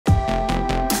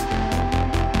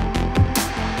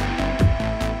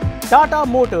Tata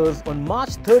Motors on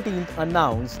March 13th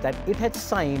announced that it had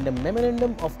signed a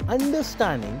memorandum of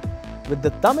understanding with the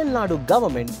Tamil Nadu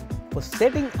government for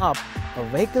setting up a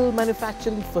vehicle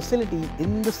manufacturing facility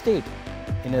in the state.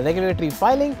 In a regulatory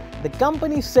filing, the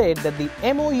company said that the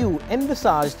MOU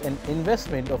envisaged an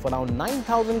investment of around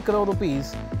 9,000 crore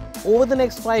rupees over the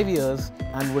next 5 years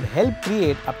and would help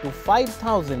create up to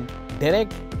 5,000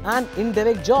 direct and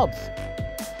indirect jobs.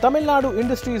 Tamil Nadu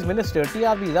Industries Minister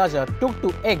TRV Raja took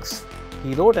to X.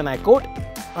 He wrote, and I quote,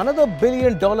 "Another $1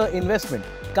 billion investment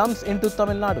comes into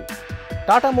Tamil Nadu.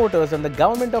 Tata Motors and the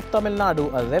government of Tamil Nadu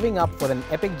are revving up for an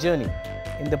epic journey.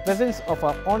 In the presence of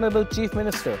our Honorable Chief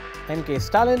Minister N.K.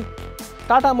 Stalin,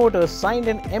 Tata Motors signed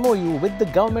an MOU with the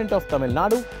government of Tamil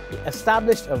Nadu to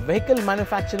establish a vehicle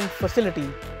manufacturing facility,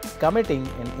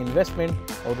 committing an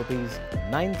investment of Rs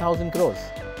 9,000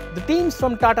 crores. The teams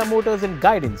from Tata Motors and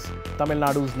Guidance, Tamil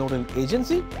Nadu's nodal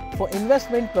agency for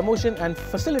investment promotion and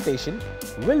facilitation,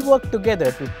 will work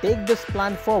together to take this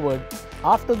plan forward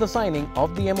after the signing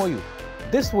of the MOU.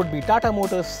 This would be Tata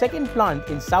Motors' second plant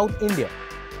in South India.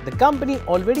 The company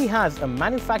already has a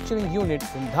manufacturing unit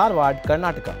in Dharwad,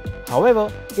 Karnataka.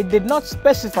 However, it did not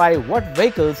specify what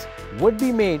vehicles would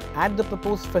be made at the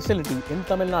proposed facility in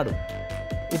Tamil Nadu.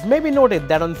 It may be noted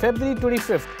that on February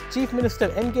 25th, Chief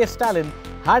Minister N.K. Stalin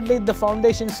had laid the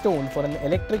foundation stone for an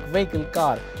electric vehicle,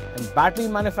 car and battery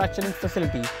manufacturing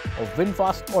facility of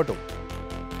VinFast Auto.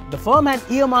 The firm had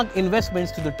earmarked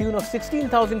investments to the tune of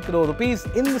 16,000 crore rupees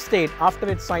in the state after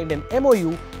it signed an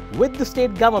MOU with the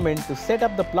state government to set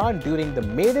up the plant during the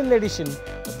maiden edition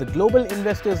of the Global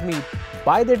Investors Meet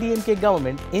by the DMK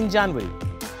government in January.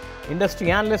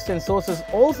 Industry analysts and sources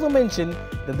also mentioned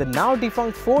that the now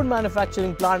defunct Ford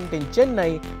manufacturing plant in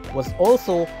Chennai was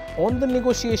also on the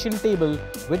negotiation table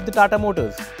with the Tata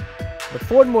Motors. But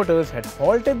Ford Motors had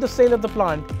halted the sale of the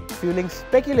plant, fueling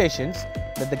speculations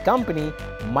that the company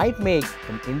might make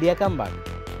an India comeback.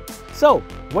 So,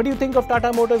 what do you think of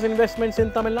Tata Motors' investments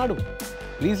in Tamil Nadu?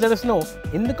 Please let us know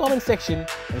in the comment section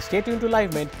and stay tuned to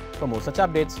LiveMed for more such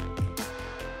updates.